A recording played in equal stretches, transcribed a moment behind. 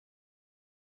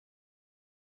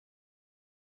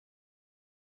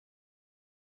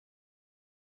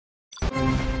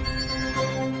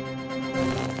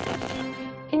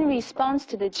response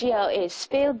to the GLA's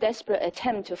failed desperate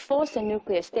attempt to force a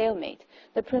nuclear stalemate,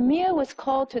 the Premier was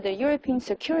called to the European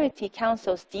Security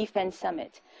Council's Defense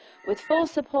Summit. With full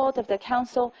support of the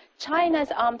Council,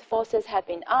 China's armed forces have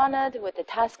been honored with the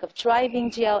task of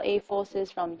driving GLA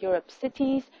forces from Europe's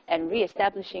cities and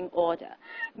re-establishing order.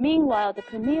 Meanwhile, the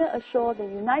Premier assured the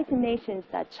United Nations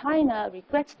that China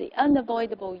regrets the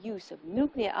unavoidable use of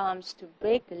nuclear arms to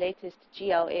break the latest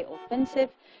GLA offensive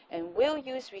and will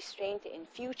use restraint in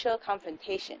future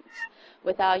confrontations.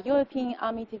 With our European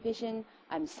Army Division,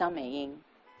 I'm Sang Meiying.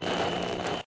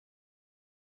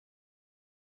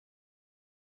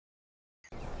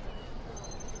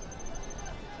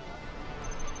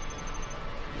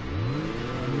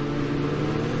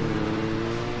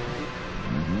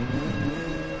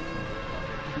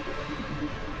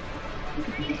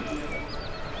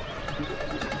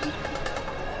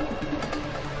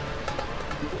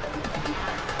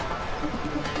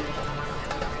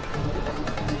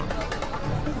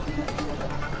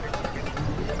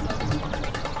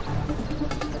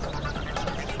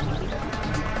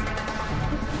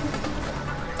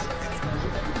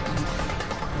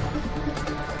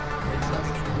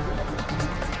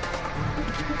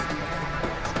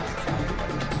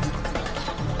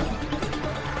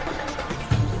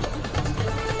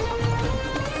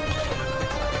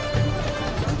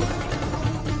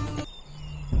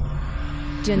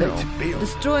 General,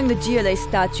 destroying the GLA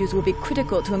statues will be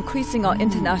critical to increasing our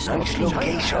international appeal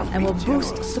and will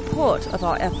boost support of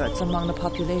our efforts among the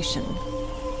population.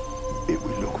 It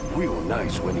will look real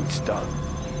nice when it's done.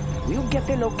 We'll get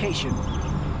the location.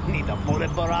 Need a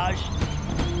bullet barrage?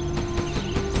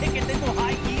 Take it into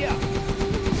high gear.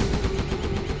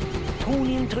 Tune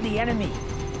into the enemy.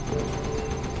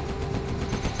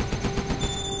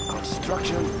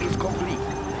 Construction is complete.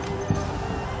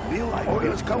 Build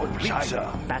orders complete,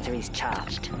 sir. Batteries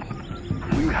charged.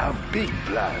 We have big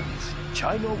plans.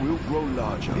 China will grow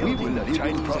larger. We will live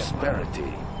in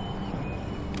prosperity.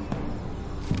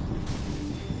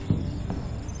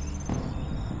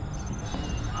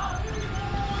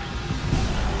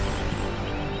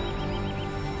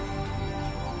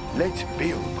 Let's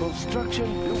build.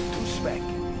 Construction built to spec.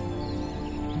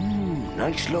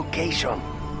 Nice location.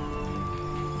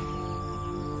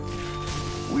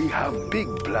 We have big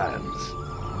plans.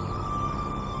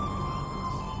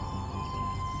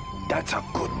 That's a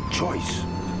good choice.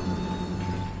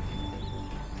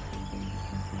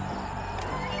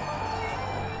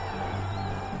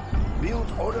 Build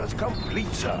orders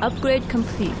complete, sir. Upgrade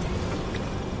complete.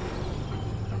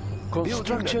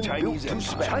 Construction built to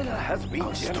spec. China has been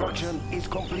construction is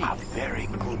complete. A very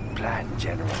good plan,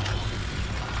 General.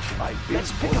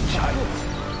 Let's pick up China.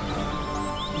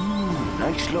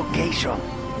 Nice location.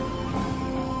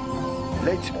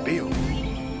 Let's build.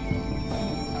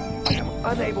 I am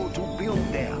unable to build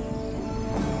there.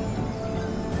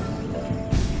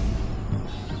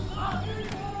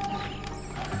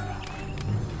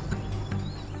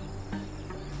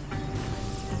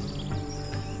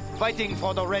 Fighting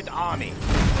for the Red Army.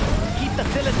 Keep the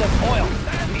cylinders oiled.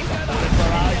 Need a bullet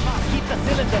barrage. Keep the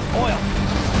cylinders oiled.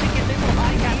 Take it into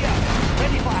high gear.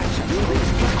 Ready for action.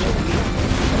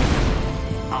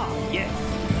 Ah, yes.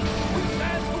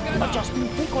 Adjusting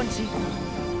frequency.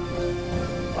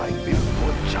 I built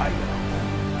for China.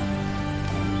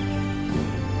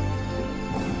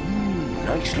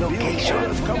 Nice location.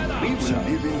 We will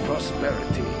live in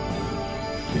prosperity.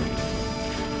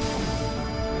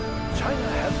 China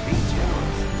has been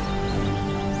generous.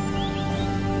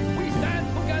 We stand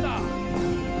together.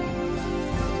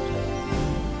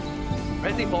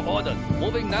 Ready for orders.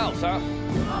 Moving now, sir.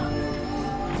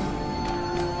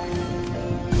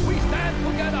 We stand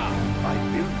together. I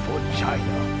built for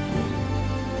China.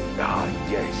 Ah,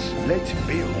 yes. Let's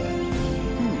build.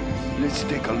 Let's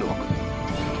take a look.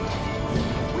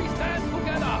 We stand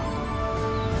together.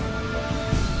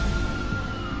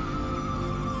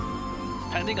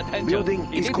 Standing attention. Building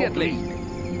is immediately.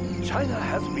 complete. China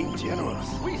has been generous.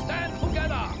 We stand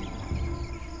together.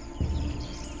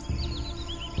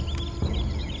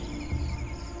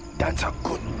 That's a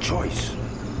good choice.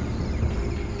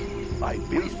 I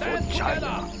built for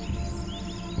China.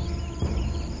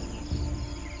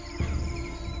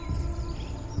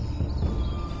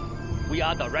 We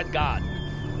are the Red Guard.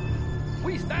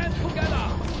 We stand together.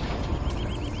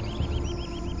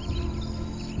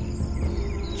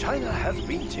 China has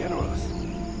been generous.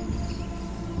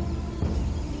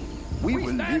 We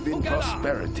will live in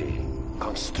prosperity.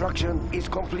 Construction is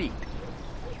complete.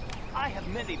 I have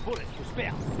many bullets to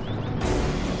spare.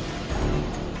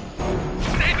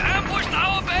 They've ambushed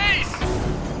our base!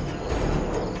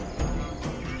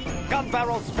 Guns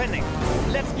barrel spinning.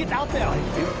 Let's get out there. I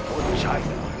built for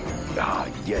China. Ah,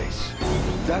 yes.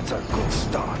 That's a good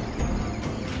start.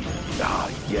 Ah,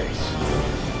 yes.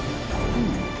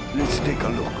 Let's take a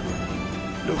look.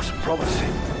 Looks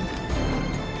promising.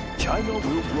 China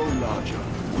will grow larger.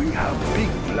 We have big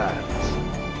plans.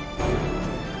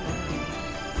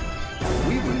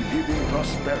 We will live in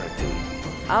prosperity.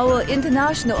 Our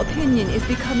international opinion is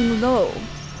becoming low.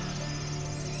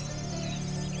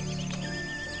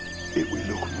 It will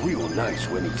look real nice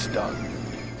when it's done.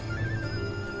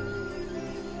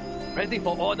 Ready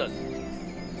for orders.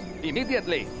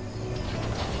 Immediately.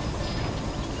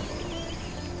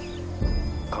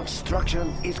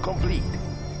 Construction is complete.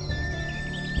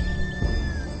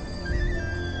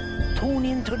 Tune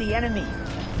into the enemy.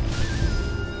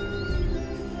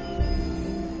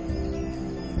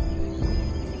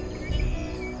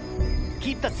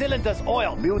 Keep the cylinders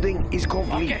oiled. Building is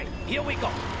complete. Okay, here we go.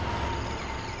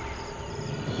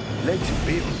 Let's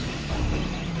build.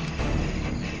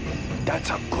 That's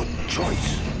a good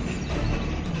choice.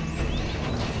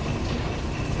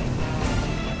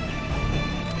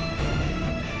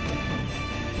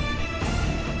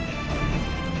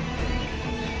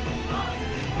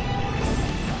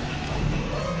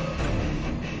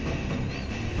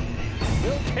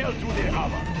 We'll tear through their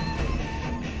armor.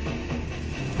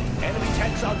 Enemy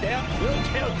tanks out there, we'll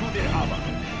tear through their armor.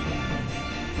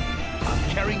 I'm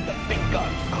carrying the big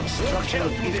gun. Construction We'll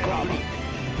tear through is their armor. complete.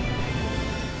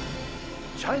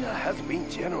 China has been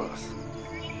generous.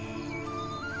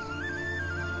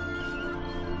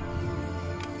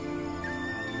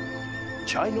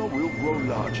 China will grow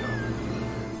larger.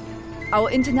 Our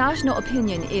international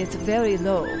opinion is very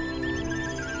low.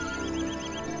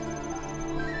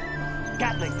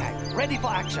 Gatling tank, ready for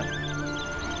action.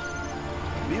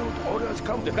 Build orders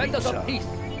complete, Defenders sir. of peace.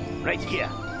 Right here.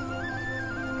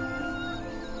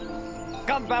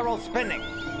 Gun barrel spinning.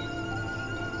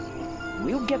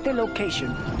 We'll get the location.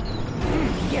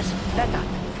 Yes, that.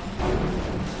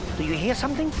 Do you hear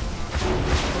something?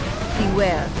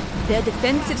 Beware, their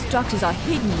defensive structures are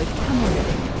hidden with camera.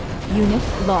 Unit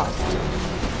lost. Spin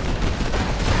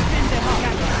them up.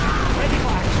 Ready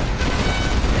for action.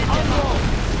 Unroll.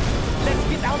 Let's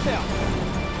get out there.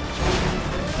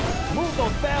 Move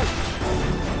those bells.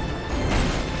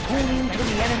 Tune into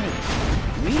the enemy.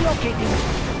 Relocating.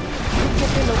 We'll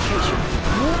get the location.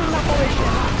 Moving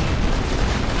operation.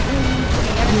 Tune into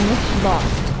the enemy. Unit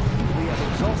lost. We have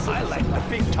exhausted. I like the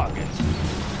big targets.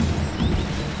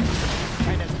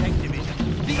 China's tank division.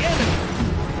 The enemy!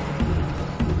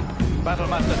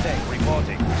 Battlemaster tank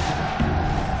reporting.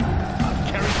 I'm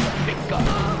carrying the big gun.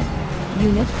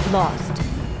 Unit lost.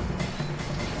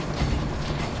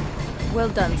 Well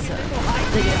done, sir.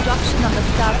 The destruction of the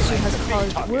statue has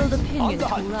caused world opinion to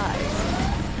rise.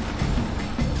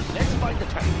 Let's find the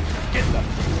tank. Get them.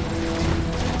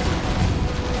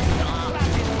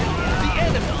 The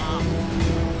enemy!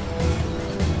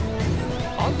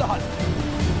 On the hunt.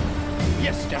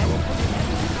 Yes, General.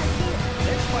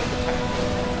 Let's find the tank.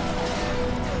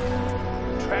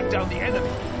 Track down the enemy.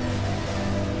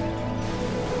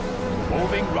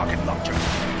 Moving rocket launcher.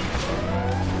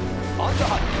 On the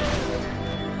hunt.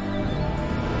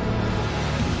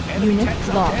 Enemy Unit tanks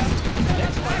out lost. there.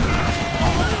 Let's find the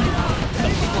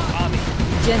People's Army.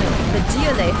 General, the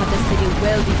GLA have the city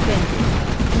well defended.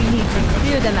 We need to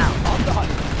clear them out. On the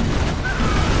hunt.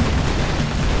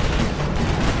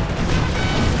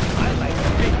 I like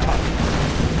the big target.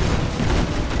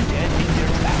 Get in your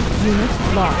trap. Unit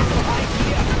lost. Right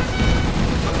here.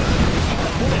 Keep the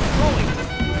bullets flowing.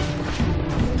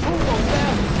 Move those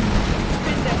bells.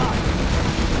 Spin them up.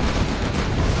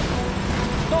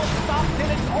 Don't stop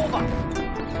till it's over.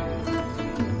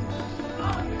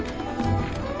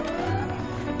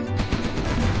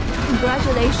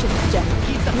 Congratulations, General.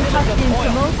 Keep the You have cylinders been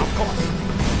oiled, promoted. of course.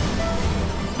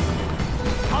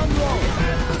 Unroll.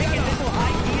 Take it little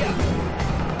high here.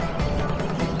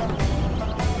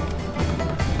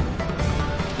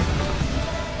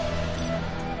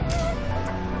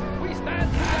 We stand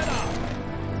together.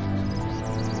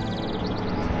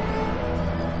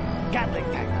 Gatling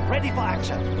tank, ready for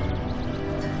action.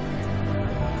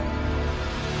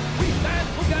 We stand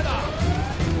together.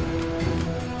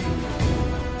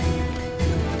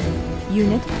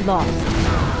 Unit lost.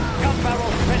 Gun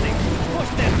barrel spinning. Push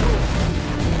them through.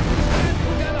 Stand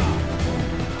together.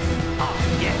 Ah,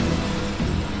 yes.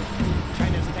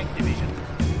 China's tank division.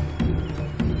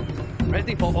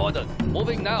 Ready for orders.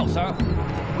 Moving now, sir.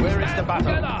 Where is the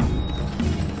battle? Together.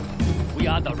 We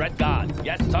are the Red Guard.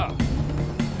 Yes, sir.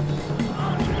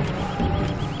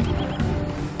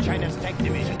 China's tank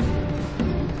division.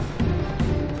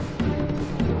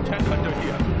 Tank under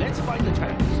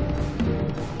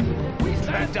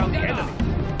Track down the enemy.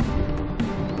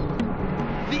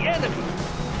 The enemy!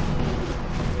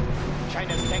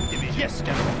 China's tank division. Yes,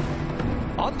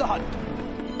 General. On the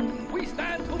hunt. We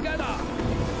stand together.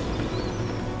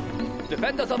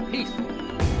 Defenders of peace.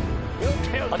 We'll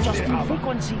tell Adjusting you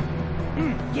frequency.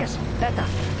 Yes, better.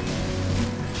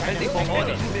 Pending for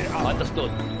orders.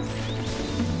 Understood.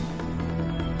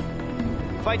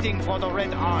 Fighting for the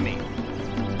Red Army.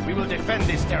 We will defend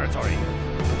this territory.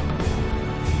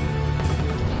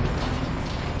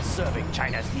 Serving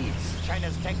China's needs.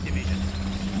 China's tank division.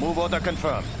 Move order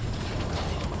confirmed.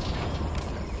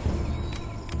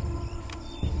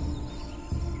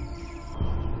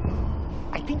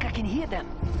 I think I can hear them.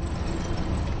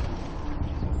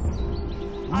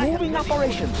 Moving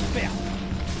operations.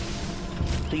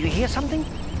 Do you hear something?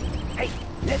 Hey,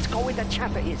 let's go where the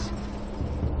chatter is.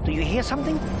 Do you hear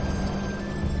something?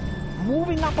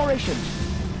 Moving operations.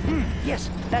 Yes,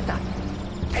 better.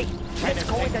 Hey, let's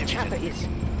go where the chatter is.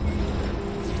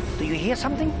 Do you hear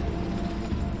something?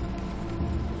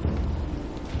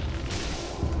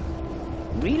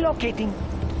 Relocating.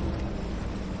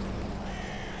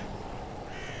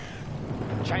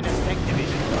 China's tank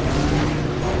division.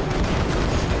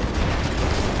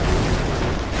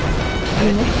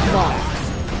 Unit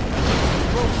lost.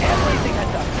 Everything had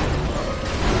done.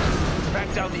 Track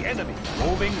down the enemy.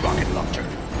 Moving rocket launcher.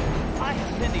 I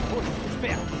have plenty bullets to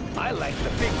spare. I like the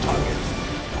big targets.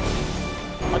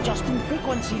 Adjusting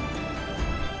frequency.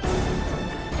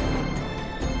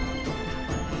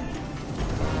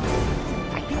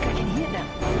 I think I can hear them.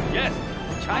 Yes,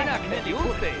 China can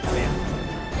use this.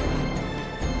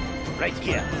 Right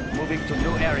here. Moving to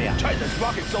new area. China's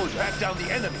rocket soldier. Track down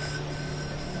the enemy.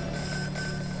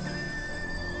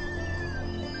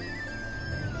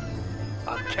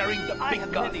 I'm carrying the I big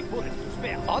have gun. plenty bullets to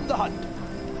spare. On the hunt.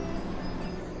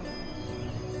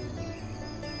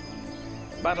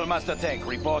 Battlemaster tank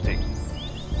reporting.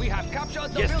 We have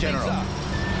captured the Yes, building, General. sir.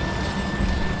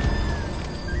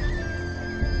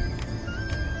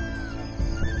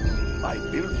 I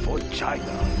built for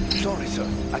China. Sorry, sir.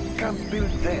 I can't build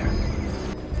there.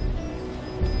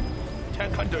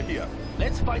 Tank hunter here.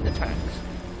 Let's find the tanks.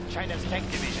 China's tank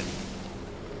division.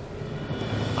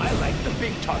 I like the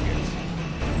big targets.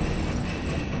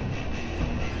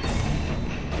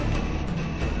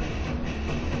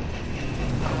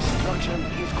 Construction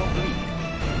is complete.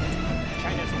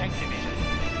 China's tank division.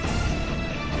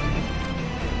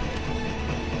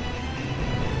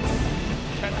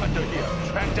 Tank hunter here.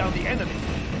 Track down the enemy.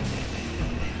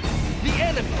 The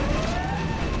enemy!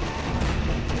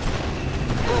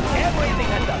 Everything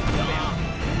had done.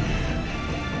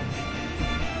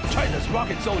 China's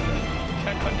rocket soldier.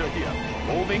 Tank hunter here.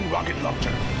 Moving rocket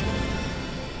launcher.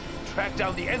 Track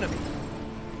down the enemy.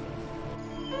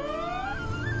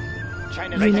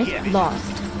 China's Unit tank division.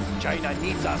 lost. China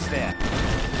needs us there.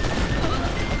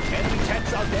 Enemy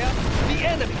tanks out there. The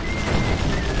enemy!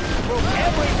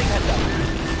 Everything had done.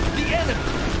 The enemy!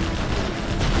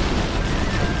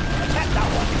 Attack that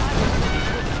one!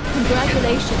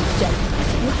 Congratulations,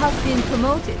 General. You have been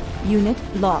promoted. Unit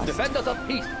lost. Defenders of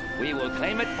peace. We will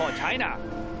claim it for China.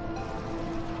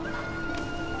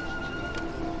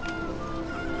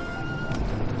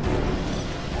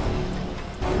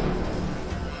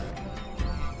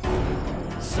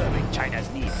 Serving China's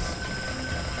needs.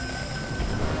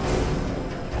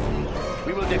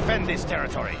 We will defend this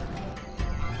territory.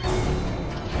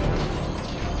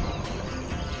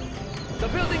 The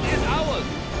building is ours.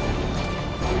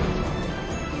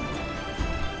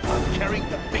 I'm carrying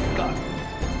the big gun.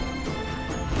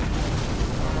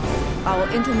 Our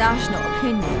international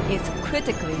opinion is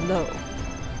critically low.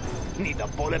 Need a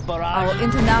bullet barrage? Our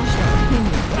international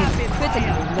opinion is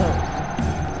critically low.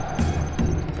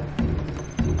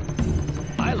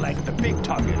 I like the big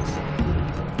targets.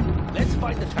 Let's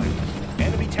find the tank.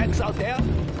 Enemy tanks out there?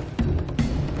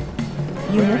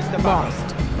 Unit is the battle?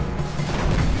 lost.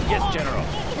 Yes, General.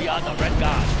 We are the Red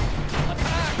Guard.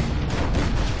 Attack!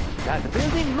 That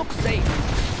building looks safe.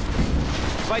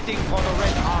 Fighting for the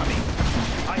Red Army.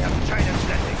 I have China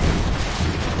standing.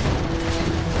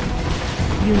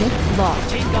 Unit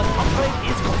lost. Chain gun upgrade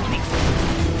is complete.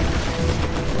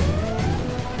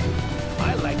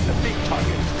 I like the big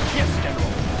targets. Yes,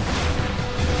 General.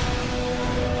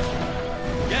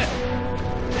 Yes!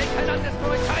 They cannot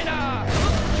destroy China!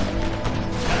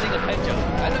 Standing attention.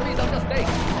 Enemies on the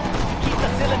stake. Keep the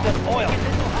cylinders oiled.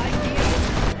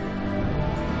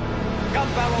 Gun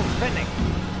barrel spinning.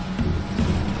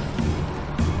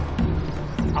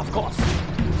 Of course.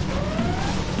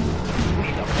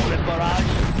 Need a bullet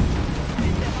barrage.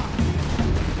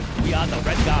 We are the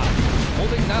Red Guard.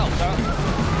 Moving now, sir.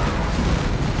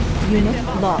 Unit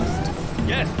lost.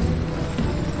 Yes.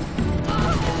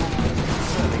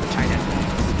 Serving China.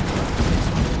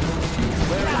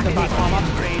 Where is the platform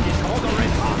upgrade? Is called the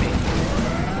Red Army.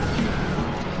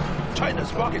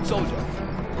 China's rocket soldier.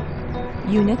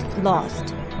 Unit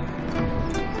lost.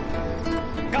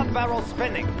 Gun barrel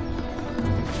spinning.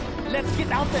 Let's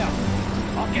get out there.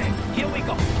 Okay, here we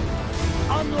go.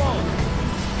 Unload.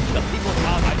 The people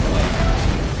are right away.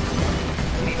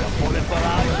 Need a bullet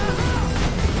barrage.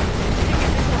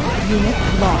 Unit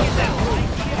lost.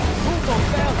 Move those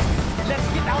barrels. Let's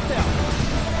get out there.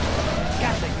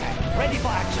 Gatling tank, ready for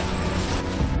action.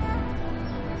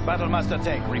 Battlemaster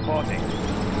tank reporting.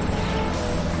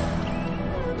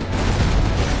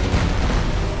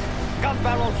 Gun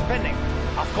barrel spinning.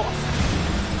 Of course.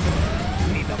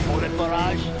 Need a bullet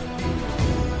barrage.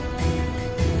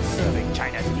 Serving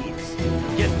China's needs.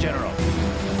 Yes, General.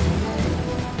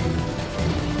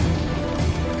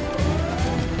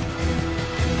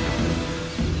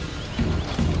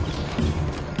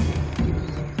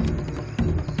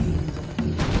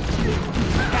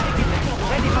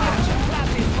 Ready for action.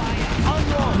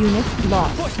 Unload. Unit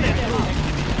lost. Push them.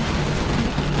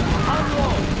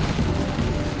 Unload.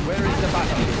 Where is the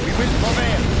battle? We will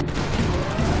prevail.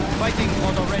 Fighting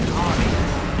for the Red Army.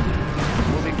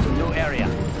 Moving to new area.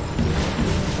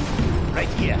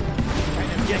 Right here.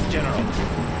 Yes, General.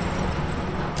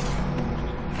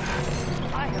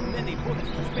 I have many bullets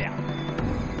to spare.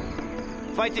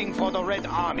 Fighting for the Red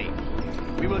Army.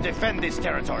 We will defend this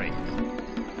territory.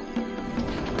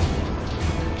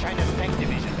 China's tank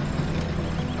division.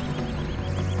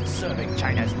 Serving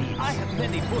China's needs. I have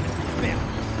many bullets to spare.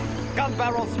 Gun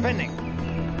barrel spinning.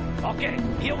 Okay,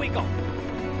 here we go.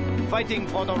 Fighting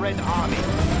for the Red Army.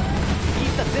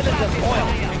 Keep the cylinders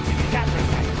oiled. Gatling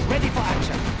tank, ready for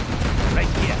action. Right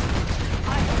here.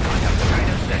 I have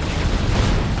China's tank.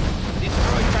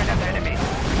 Destroy China's enemies.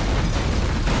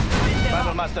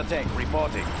 Battlemaster tank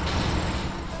reporting.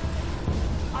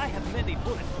 I have many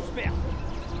bullets to spare.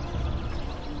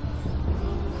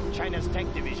 China's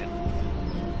tank division.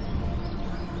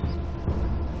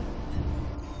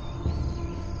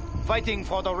 Fighting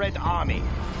for the Red Army.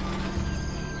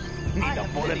 Need a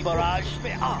bullet barrage?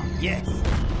 Ah, yes.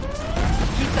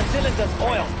 Keep the cylinders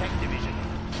oiled. Tank division.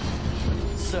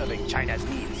 Serving China's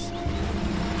needs.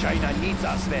 China needs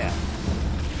us there.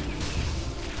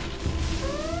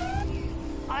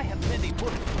 I have many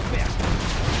bullets to spare.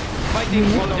 Fighting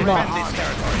for the defend this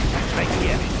territory. Right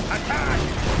here. Attack!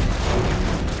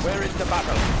 Where is the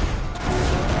battle?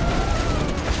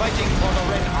 Fighting for the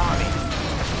Red Army.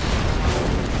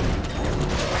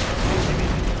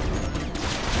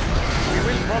 We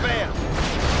will prevail.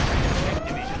 Tank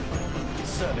division.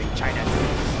 Serving China.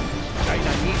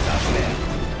 China needs us there.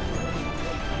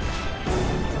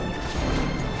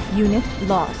 Unit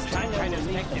lost. China's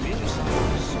tank division.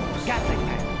 Gatling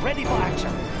tank, ready for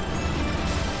action.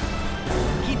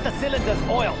 Keep the cylinders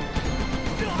oiled.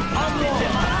 Unload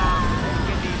them.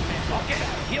 Okay,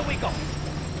 here we go.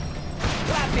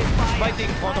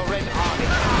 Fighting for the Red Army.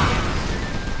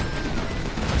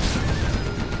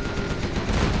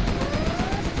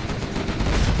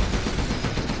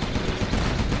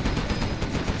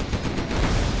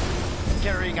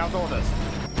 Carrying out orders.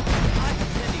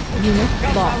 Unit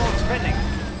lost. Spending.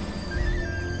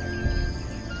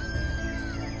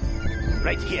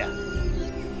 Right here.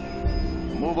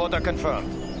 Move order confirmed.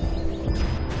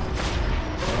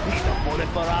 Need a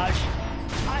bullet barrage?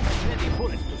 I have many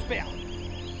bullets to spare.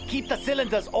 Keep the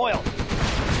cylinders oiled.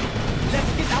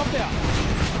 Let's get out there.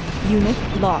 Unit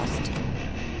lost.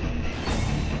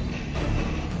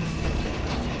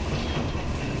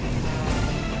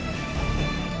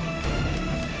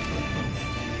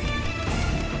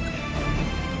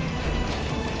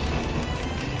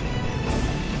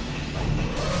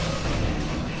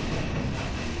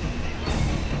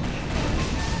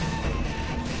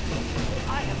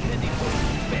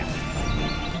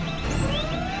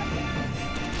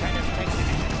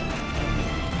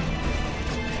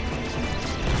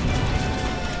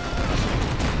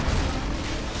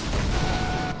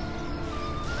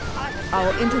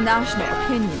 Our international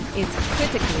opinion is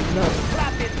critically low.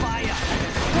 Rapid fire.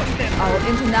 Our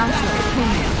international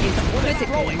opinion is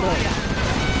critically low.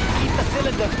 Keep the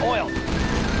cylinders oiled.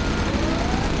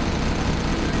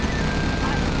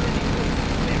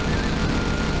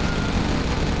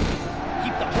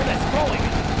 Keep the bullets flowing.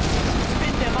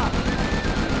 Spin them up.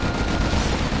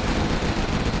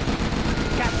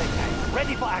 Gatling tank,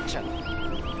 ready for action.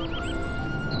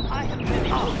 I have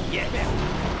many. Oh, yeah.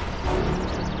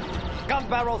 Gun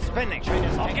barrel spinning.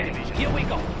 Okay, here we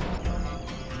go.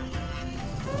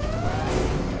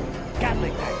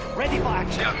 Gatling tank, Ready for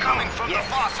action. They're coming from the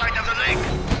far side of the lake.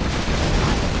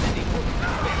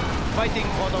 Fighting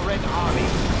for the Red Army.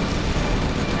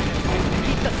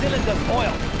 Keep the cylinders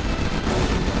oiled.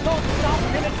 Don't stop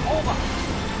till it's over.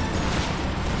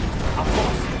 Of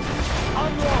course.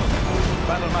 Unload.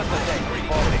 Battlemaster Tank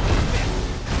reporting.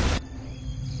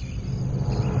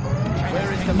 Where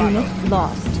is the battle? Unit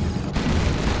lost.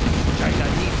 China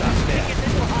needs us there.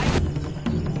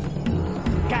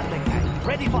 Gatling tank,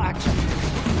 ready for action.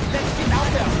 Let's get out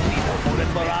there. Need a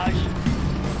bullet barrage.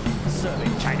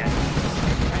 Serving China needs.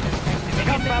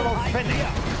 Gun barrel spinning.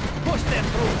 Push them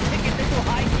through. Take it into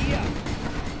high gear.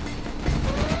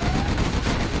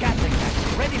 Gatling tank,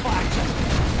 ready for action.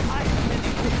 I am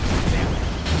ready to spare.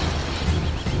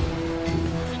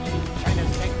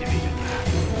 China's tank division.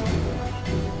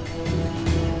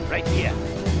 Right here.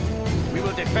 We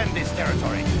will defend this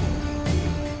territory.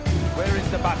 Where is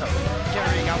the battle?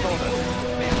 Carrying out orders.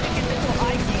 Take it into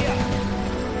high gear.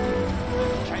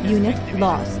 China's Unit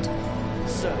lost.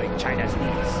 Serving China's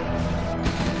needs.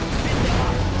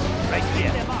 Right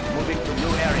here. Moving to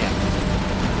new area.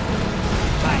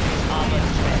 Light armored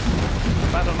strength.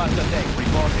 Battlemaster Tank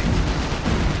reporting.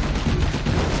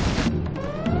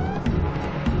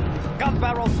 Gun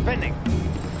barrel spinning.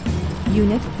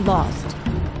 Unit lost.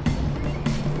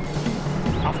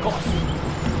 Of course.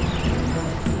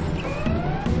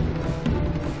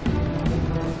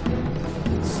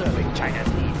 Serving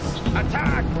China's needs.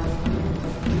 Attack!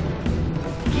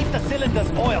 Keep the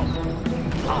cylinders oiled.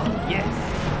 Ah, yes.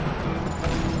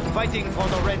 Fighting for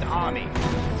the Red Army.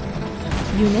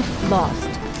 Unit lost.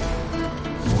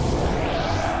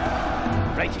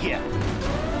 Right here.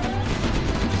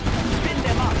 Spin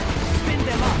them up! Spin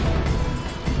them up!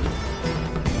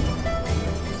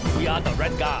 We are the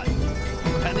Red Guard.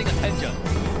 Paying attention.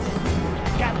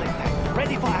 Gatling tank,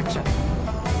 ready for action.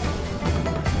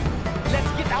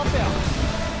 Let's get out there.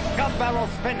 Gun barrel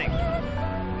spinning.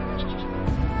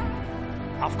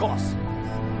 Of course.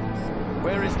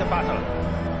 Where is the battle?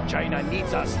 China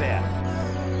needs us there.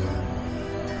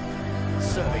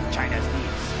 Serving China's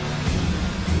needs.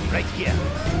 Right here.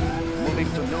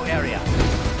 Moving to new area.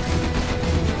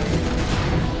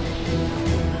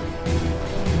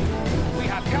 We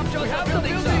have captured the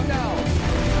building now.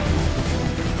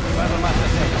 Battlemaster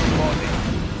Tank reporting.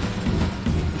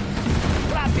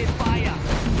 Rapid fire!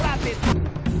 Rapid!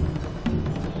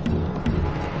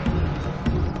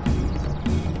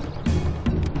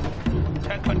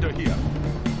 Tank under here.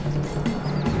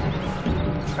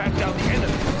 Track down the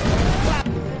enemy.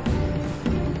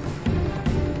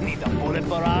 Need a bullet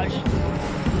barrage.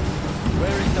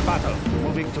 Where is the battle?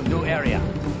 Moving to new area.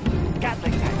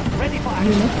 Gatling tank, ready for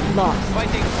action. Unit lost.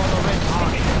 Fighting for the Red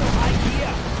Army. High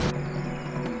gear.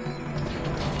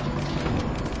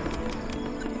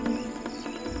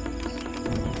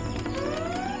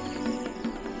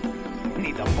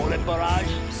 Need a bullet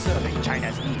barrage. Serving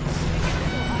China's needs.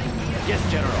 Yes,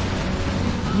 General.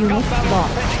 Unit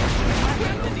lost.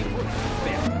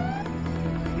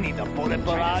 Need a bullet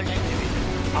barrage?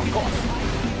 Of course.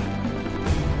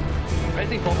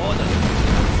 Ready for orders.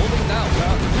 Moving now,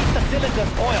 sir. Keep the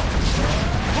cylinders oiled.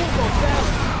 Who goes down?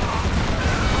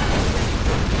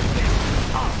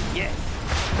 Ah, yes.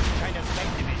 China's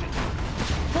tank division.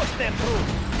 Push them through.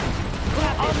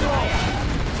 Unload.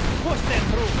 Push them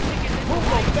through. Who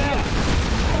goes down?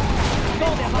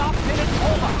 Don't stop till it's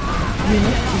over.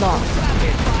 Unit lost.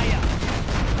 Rapid fire.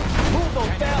 Who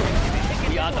goes down?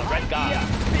 We are the Red Guard.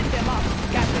 Spin them up.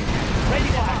 Gatling. Ready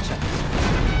for action.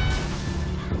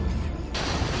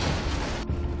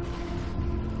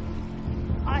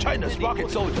 China's rocket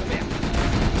soldier.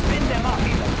 Spin them up.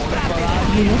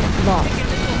 Unit lost.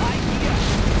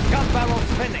 Gun barrel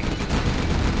spinning.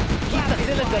 Keep the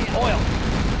cylinders oiled.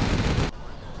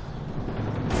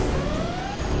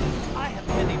 I have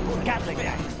many bullets. Gatling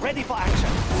tank, ready for action.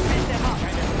 Spin them up.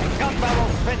 Gun barrel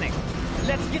spinning.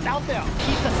 Let's get out there.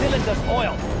 Keep the cylinders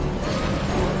oiled.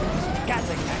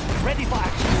 Gatling tank, ready for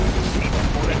action. Need a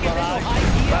bullet barrage.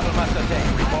 Battlemaster tank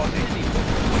reporting.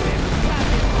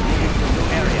 Moving to new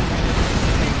area.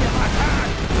 Attack!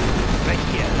 Right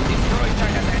here. Destroy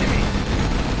China's enemies.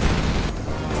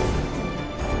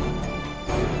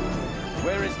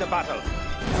 Where is the battle?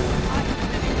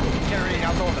 Carrying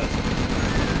out orders.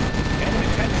 Enemy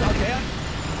tanks out there?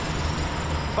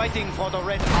 Fighting for the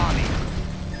Red Army.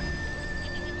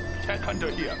 Tank under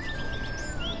here.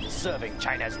 Serving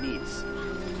China's needs.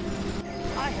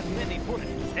 I have many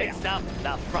bullets to spare. Next up,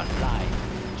 the front line.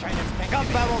 China's tank gun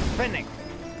barrel spinning.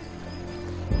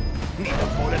 Need a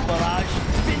bullet barrage?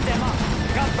 Spin them up.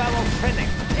 Gun barrel spinning.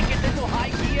 Take it into high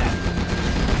gear.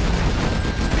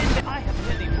 Spin them. I have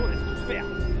many bullets to spare.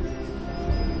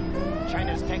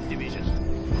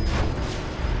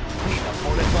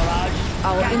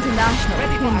 Our international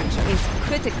opinion is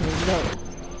critically low.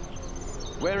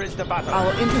 Where is the battle?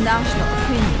 Our international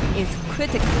opinion is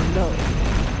critically low.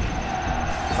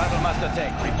 Battlemaster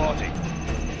Tech reporting.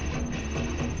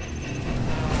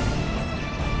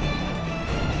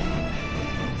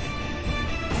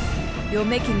 You're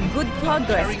making good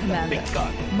progress, Commander.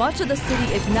 Much of the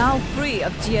city is now free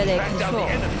of GLA control.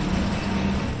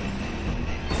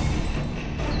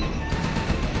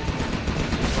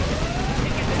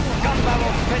 Gun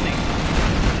barrel spinning.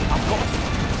 Of course.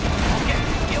 Okay,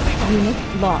 here we go. Unit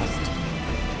lost.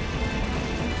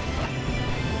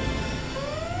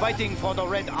 Fighting for the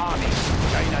Red Army.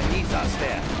 China needs us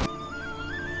there.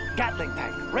 Gatling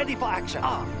tank, ready for action.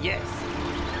 Ah, yes.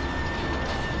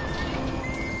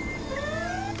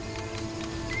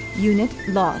 Unit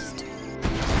lost.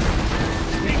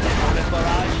 Bullet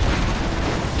barrage.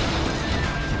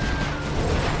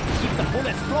 Keep the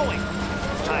bullets flowing.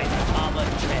 China's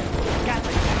armored train.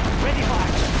 Gatling tank, ready for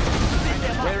action.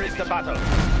 Where is the battle?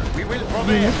 We will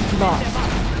prevail. Unit lost.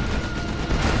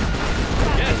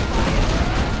 Yes.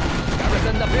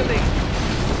 Garrison the building.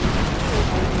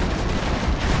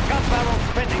 Gun barrel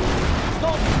spinning.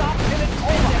 Don't stop till it's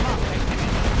over.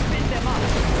 Spin them up.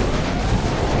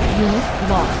 Unit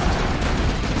lost.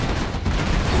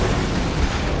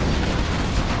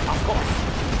 Of course.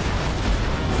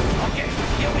 Okay,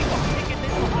 here we go. Take it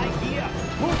into high gear.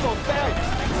 Move those belts.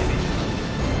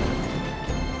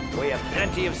 We have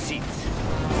plenty of seats.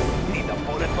 Need a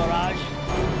bullet barrage?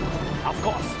 Of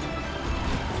course.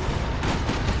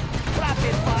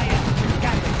 Rapid fire.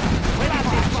 Gatling.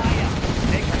 Rapid fire.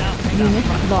 Take it out. Unit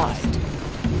lost.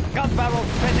 Gun barrel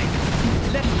spinning.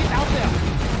 Let's get out there.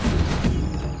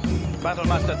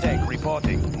 Battlemaster Tech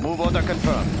reporting. Move order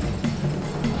confirmed.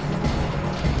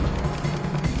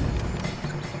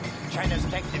 China's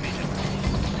tech division.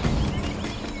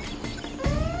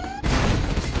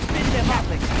 Spin them up.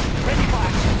 Ready for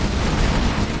action.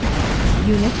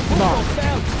 Unit lost.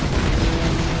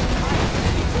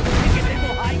 Take it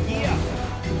into high gear.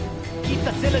 Keep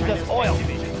the cylinders oiled.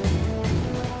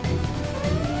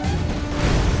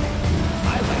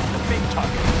 I like the big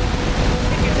target.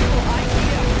 Take it into high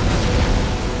gear.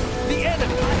 The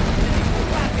enemy.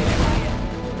 Rapid fire.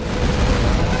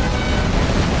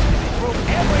 Throw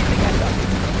everything at them.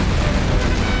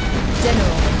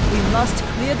 General, we must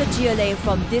clear the GLA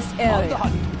from this On the area.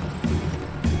 hunt.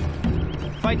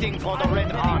 Fighting for the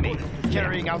Red Army,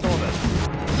 carrying out orders.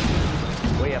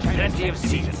 We have plenty of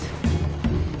seats.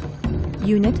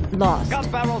 Unit lost. Gun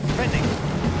barrels spinning.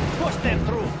 Push them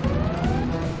through.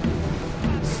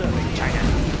 Serving China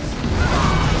needs.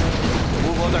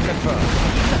 Move order confirmed.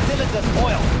 Keep the cylinders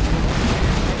oiled.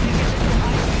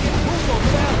 Move those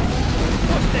bells.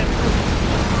 Push them through.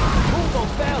 Move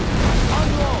those bells.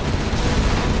 Unload.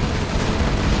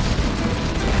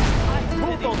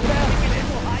 Move those bells.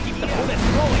 Keep the bullets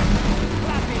flowing.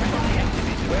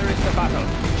 Where is the battle?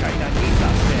 China needs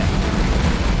us there.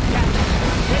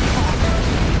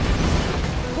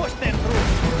 Push them through.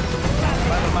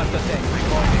 Battlemaster Tech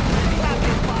reporting.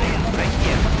 Rapid fire. Right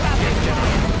here. Yes,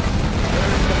 General.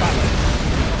 Where is the battle?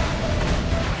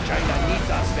 China needs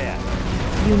us there.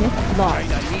 Unit lost.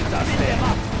 China needs us there.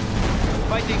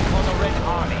 Fighting for the Red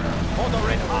Army. For the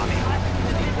Red Army.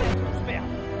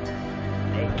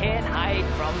 They can't hide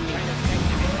from me.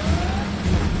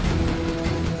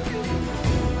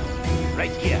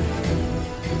 Right here.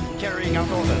 Carrying out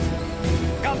orders.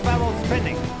 Gun barrel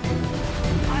spinning.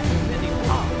 I'm spinning.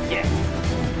 Ah, yes.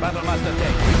 Battlemaster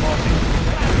Tech reporting.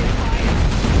 Rapid fire.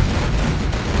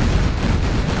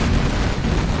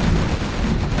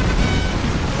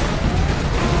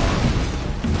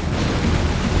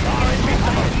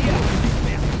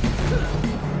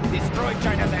 Destroy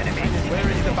China's enemies. Where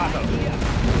is the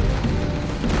battle?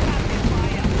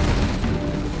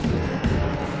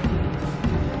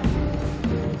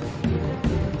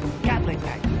 Gatling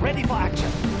tank, ready for action.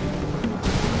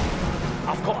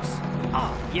 Of course.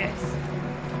 Ah, yes.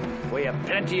 We have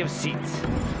plenty of seats.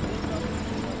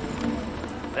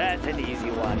 That's an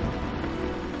easy one.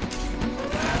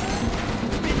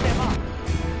 Spin them up.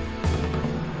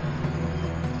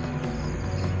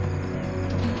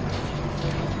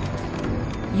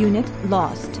 Unit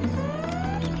lost. Take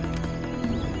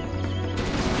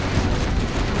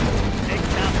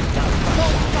down the south.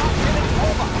 Don't stop till it's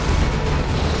over.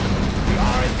 We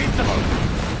are invincible.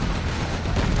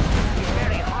 It's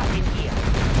very hot in here.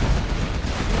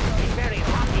 It's very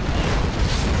hot in here.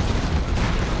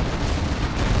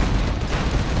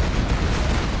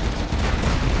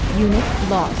 Unit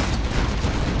lost.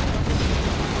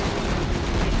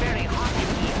 It's very hot in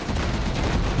here.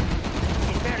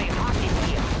 It's very hot in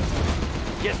here.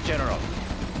 Yes, General.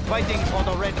 Fighting for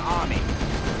the Red Army.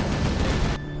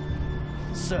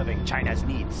 Serving China's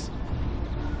needs.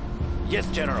 Yes,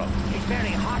 General. It's very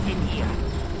hot in here.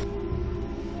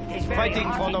 It's very Fighting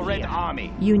hot for in the Red here.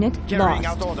 Army. Unit Carrying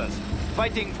lost. out orders.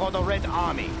 Fighting for the Red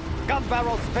Army. Gun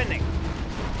barrel spinning.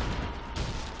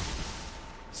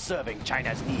 Serving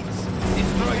China's needs.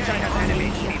 Destroy China's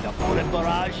enemies. Need a bullet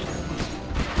barrage.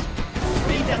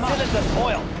 Feed the cylinders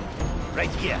oil. Right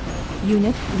here.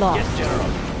 Unit lost. Yes, General.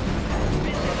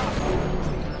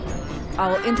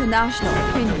 Our international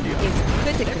opinion is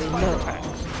critically low.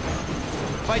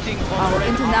 Fighting for Our the Red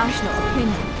international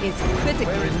opinion is Army. Where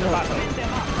critically is the low. battle?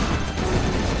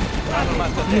 Battle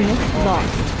Master Dave Unit reporting.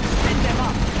 lost.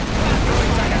 Destroy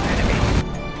China's enemies.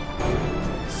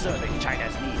 Serving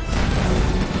China's needs.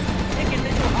 Take a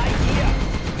little high here.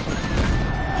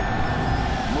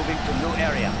 Moving to new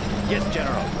area. Yes,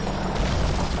 General.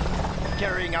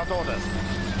 Carrying out orders.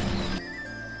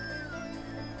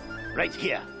 Right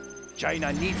here.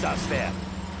 China needs us there.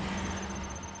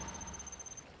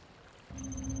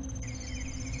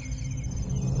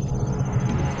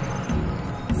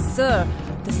 Sir,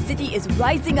 the city is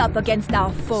rising up against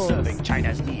our foes. Serving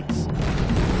China's needs.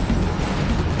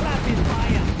 Rapid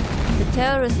fire. The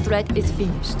terrorist threat is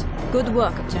finished. Good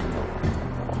work, General.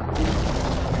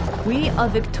 We are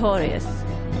victorious.